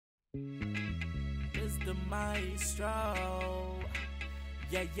It's the maestro.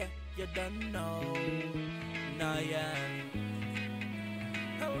 Yeah, yeah, you don't know. Nayan.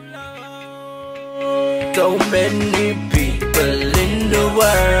 Hello. So many people in the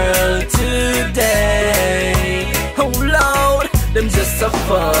world today. Oh Lord, them just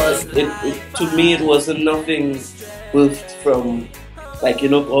suffers. To me, it wasn't nothing with from, like, you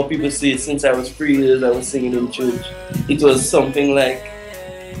know, all people say since I was 3 years I was singing in church. It was something like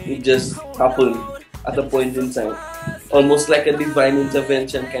it just happened at a point in time, almost like a divine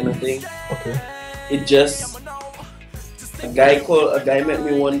intervention kind of thing. Okay. It just, a guy met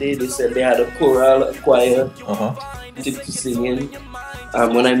me one day. They said they had a choral, a choir, to sing in.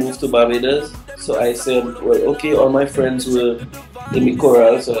 When I moved to Barbados, so I said, well, okay, all my friends were in the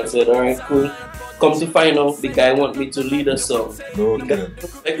choral, so I said, all right, cool. Come to find out, the guy want me to lead a song. Okay.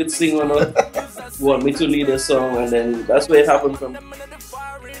 I could sing or not. He want me to lead a song, and then that's where it happened from.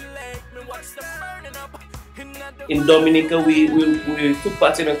 In Dominica, we took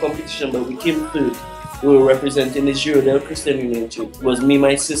part in a competition, but we came third. We were representing the Girodel Christian Union Church. It was me,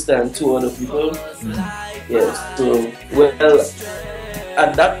 my sister, and 2 other people. Yes. So, well,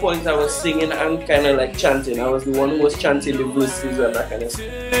 at that point, I was singing and kind of like chanting. I was the one who was chanting the verses and that kind of stuff.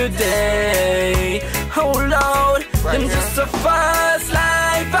 Today, oh Lord, them just a fast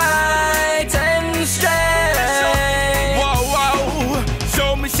life, fight and strength. Whoa, whoa,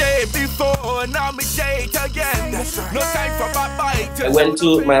 show me shade before, now me shade again. No time for bad bite. I went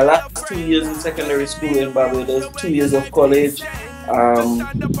to my last 2 years in secondary school in Barbados, 2 years of college, and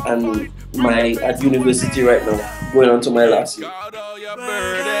at university right now, going on to my last year.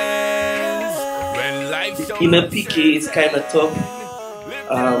 In a PK, it's kind of tough.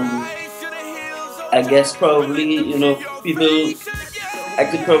 I guess probably, you know, I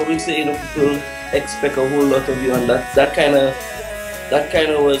could probably say, you know, people expect a whole lot of you, and that kind of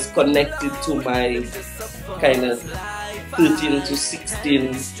was connected to my kind of 13 to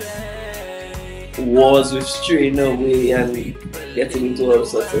 16 wars with straying away and getting into all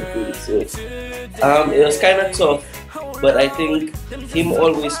sorts of things. So it was kind of tough, but I think him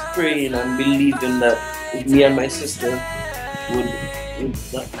always praying and believing that me and my sister would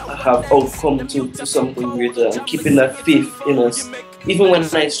have outcome to something greater, and keeping that faith in us. Even when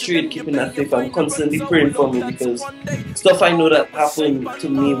I strayed, keeping that faith and constantly praying for me, because stuff I know that happened to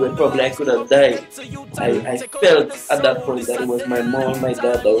me where probably I could have died. I felt at that point that it was my mom, my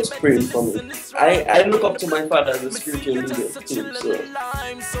dad that was praying for me. I look up to my father as a spiritual leader too. So at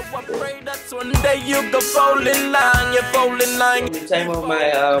the time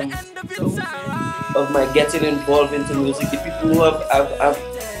of my getting involved into music, the people who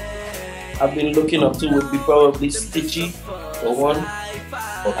I've been looking up to would be probably Stitchy for one.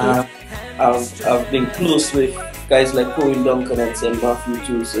 Okay. I've been close with guys like Duncan and St. Matthew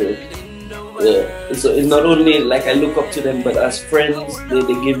too. So yeah, so it's not only like I look up to them, but as friends, they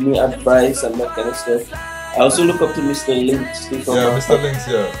give me advice and that kind of stuff. I also look up to Mr. Links. Yeah, Mr. Links,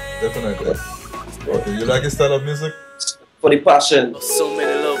 yeah, definitely. Okay, you like his style of music? For the passion. So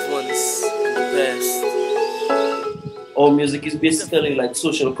many loved ones in the past. Our music is basically like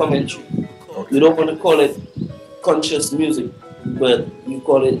social commentary. Okay. We don't want to call it conscious music, but we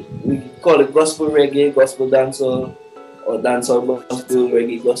call it gospel reggae, gospel dancehall, or dancehall gospel,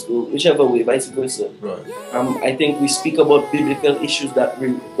 reggae gospel, whichever way, vice versa. Right. I think we speak about biblical issues that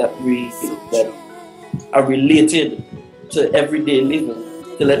are related to everyday living,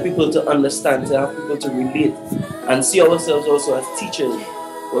 to let people to understand, to have people to relate, and see ourselves also as teachers.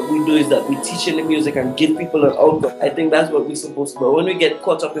 What we do is that we teach in the music and give people an outcome. I think that's what we're supposed to do. But when we get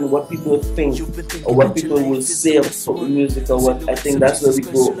caught up in what people think or what people will say about the music or what, I think that's where we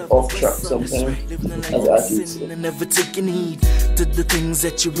go off track sometimes as artists. Never taking heed to the things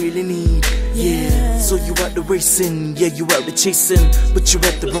that you really need. Yeah, so you out the racing, yeah, you out the chasing, but you're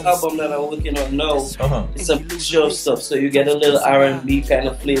at the wrong. This album that I'm working on now, it's a mixture of stuff. So you get a little R&B kind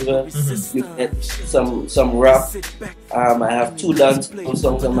of flavor. You get some rap. I have 2 dance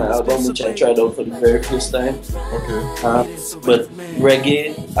songs on my album, which I tried out for the very first time. Okay. But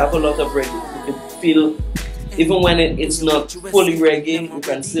reggae, I have a lot of reggae. You can feel, even when it's not fully reggae, you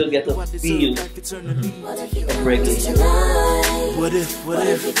can still get a feel of reggae. What if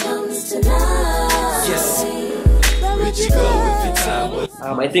yes. Where'd you go with your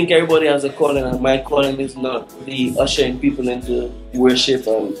time? I think everybody has a calling, and my calling is not the ushering people into worship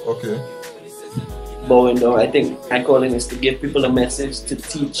and bowing down. I think my calling is to give people a message, to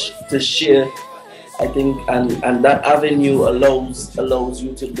teach, to share. I think, and that avenue allows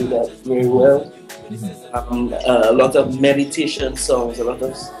you to do that very well. A lot of meditation songs, a lot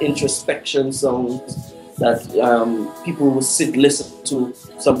of introspection songs, that people will sit listen to.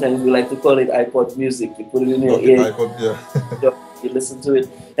 Sometimes we like to call it iPod music. You put it in your ear. iPod, yeah. You listen to it,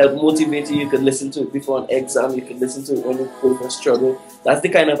 help motivate you. You can listen to it before an exam. You can listen to it when you go for a struggle. That's the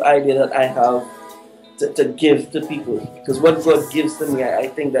kind of idea that I have to give to people. Because what God gives to me, I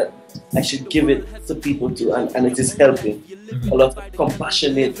think that I should give it to people too, and it is helping. A lot of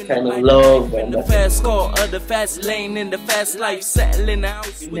compassionate kind of love and the fast car of the fast lane in the fast life, settling out.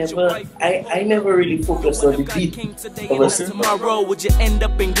 I never really focused on the beat of a song. Tomorrow would you end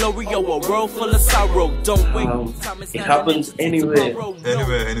up in glory or a world full of sorrow? Don't wait. It happens anywhere.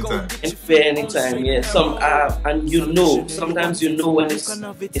 Anywhere, anytime. Anywhere, anytime, yeah. And you know, sometimes you know when it's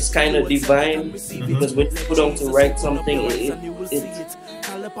kind of divine, because when you put on to write something,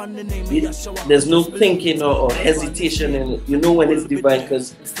 there's no thinking or hesitation in it. You know when it's divine,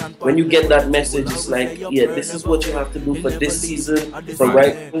 because when you get that message, it's like, yeah, this is what you have to do for this season. For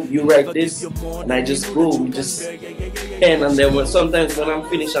you write this, and I just go, we just pen, and then sometimes when I'm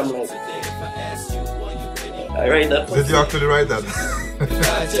finished, I'm like, I write that. Did you actually write that?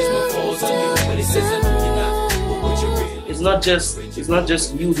 It's not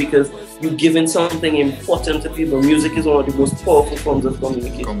just you, because you're giving something important to people. Music is one of the most powerful forms of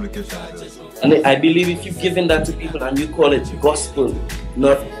communication. Yes. And I believe if you're giving that to people and you call it gospel,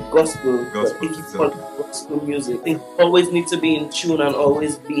 not gospel, but if you call it gospel music, things always need to be in tune and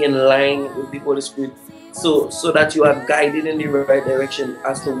always be in line with the Holy Spirit, so that you are guided in the right direction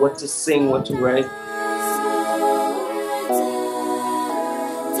as to what to sing, what to write.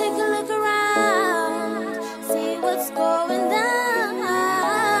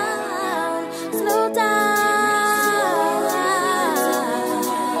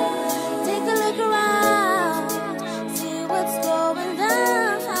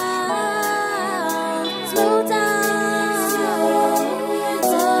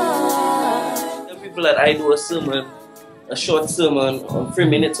 That I do a short sermon on 3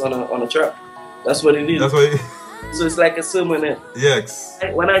 minutes on a track. That's what it is. That's what it is. So it's like a sermon. Yes.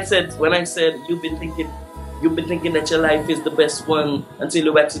 When I said you've been thinking that your life is the best one until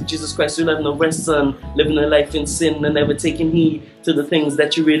you accept Jesus Christ, you'll have no rest, son, living a life in sin and never taking heed to the things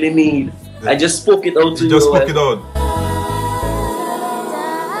that you really need. Yeah. I just spoke it out to you. Just spoke it out.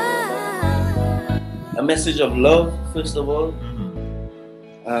 A message of love, first of all.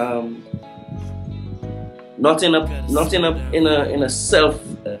 Not in a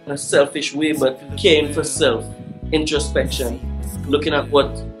selfish way, but caring for self, introspection, looking at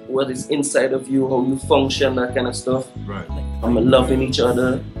what is inside of you, how you function, that kind of stuff. Right. Loving each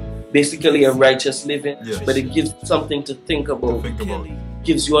other, basically a righteous living. Yes. But it gives something to think about.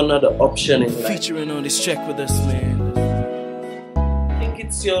 Gives you another option in life. Featuring on this track with us, man.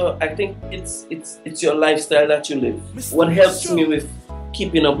 I think it's your lifestyle that you live. What helps me with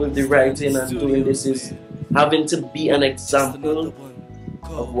keeping up with the writing and doing this is having to be an example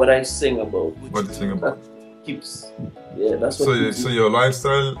of what I sing about. What you sing about? That keeps, yeah, that's what. So your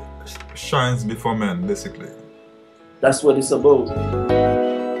lifestyle shines before men, basically. That's what it's about.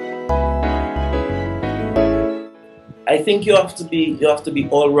 I think you have to be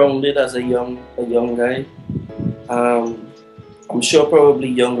all-rounded as a young guy. I'm sure probably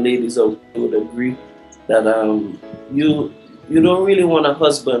young ladies would agree that you don't really want a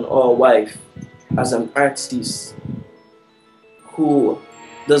husband or a wife as an artist who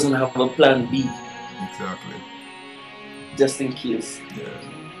doesn't have a plan B. Exactly. Just in case.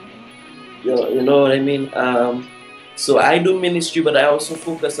 Yeah. You know what I mean? So I do ministry, but I also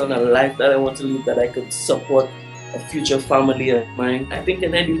focus on a life that I want to live, that I could support a future family of mine. I think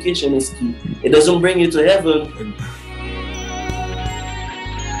an education is key. It doesn't bring you to heaven.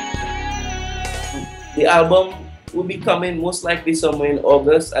 The album will be coming most likely somewhere in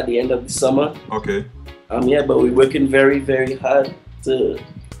August, at the end of the summer. Okay. Yeah, but we're working very, very hard to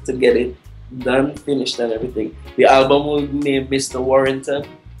get it done, finished and everything. The album will be named Mr. Warrington.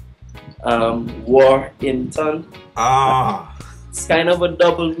 Warrington. Ah. It's kind of a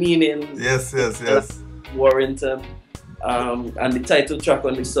double meaning. Yes. Warrington. And the title track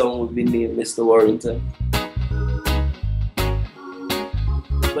on the song will be named Mr. Warrington.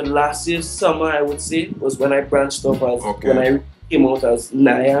 But last year's summer, I would say, was when I branched off when I came out as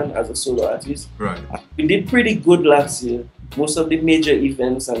Nayan, as a solo artist. Right. We did pretty good last year. Most of the major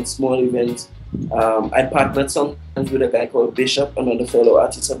events and small events. I partnered sometimes with a guy called Bishop, another fellow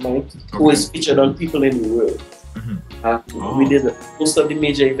artist of mine, who is featured on People in the World. We did most of the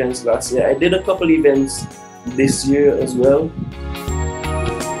major events last year. I did a couple events this year as well.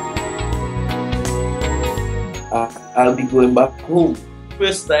 I'll be going back home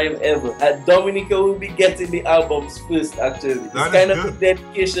first time ever. Dominica will be getting the albums first, actually. It's kind of a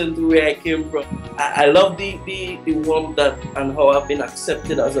dedication to where I came from. I love the warmth that and how I've been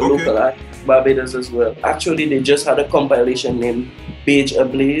accepted as a local artist, Barbados as well. Actually, they just had a compilation named Beige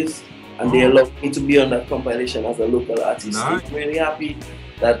Ablaze, and they allowed me to be on that compilation as a local artist. Nice. So I'm really happy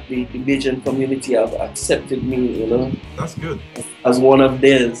that the Bajan community have accepted me, you know. That's good. As one of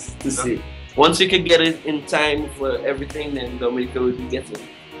theirs to see. Once you can get it in time for everything, then Dominica will be getting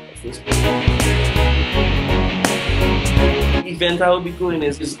it. The event I will be going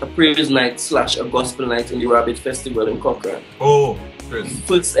is a praise night / a gospel night in the Rabbit Festival in Cochrane. Oh, great.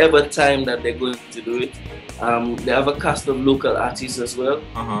 First ever time that they're going to do it. They have a cast of local artists as well,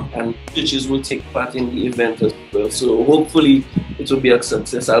 and churches will take part in the event as well. So hopefully it will be a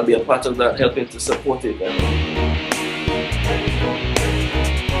success. I'll be a part of that, helping to support it.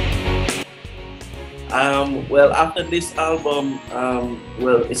 Well, after this album,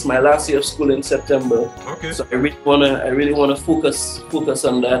 well, it's my last year of school in September. Okay. So I really wanna focus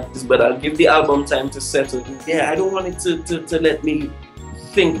on that. But I'll give the album time to settle. Yeah, I don't want it to let me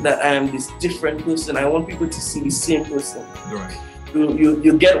think that I am this different person. I want people to see the same person. Right.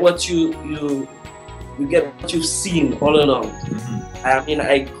 You get what you get what you've seen all along. I mean,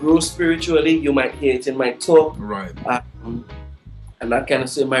 I grow spiritually. You might hear it in my talk. Right. And I kind of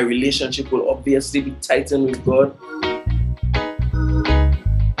say my relationship will obviously be tightened with God.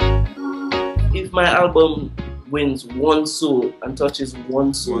 If my album wins one soul and touches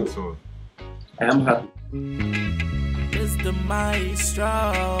one soul, I am happy. The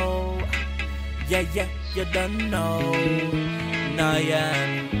maestro, yeah, you don't know,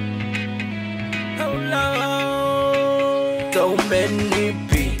 Nayan. Hello, so many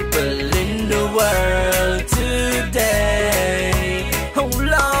people in the world today. Oh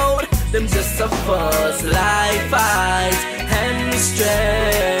Lord, them just a fuss, life, fight and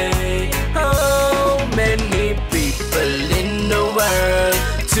stray. Oh, many people in the world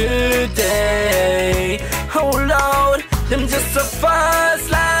today. Oh Lord, them just a fuss,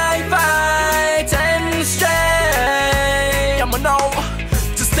 like fight and stray. I'ma know,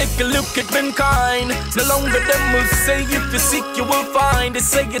 just take a look at mankind. No longer them will say if you seek you will find. They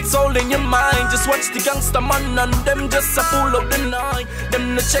say it's all in your mind. Just watch the youngster man and them just a fool of the night.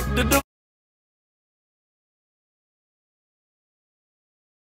 Them to check the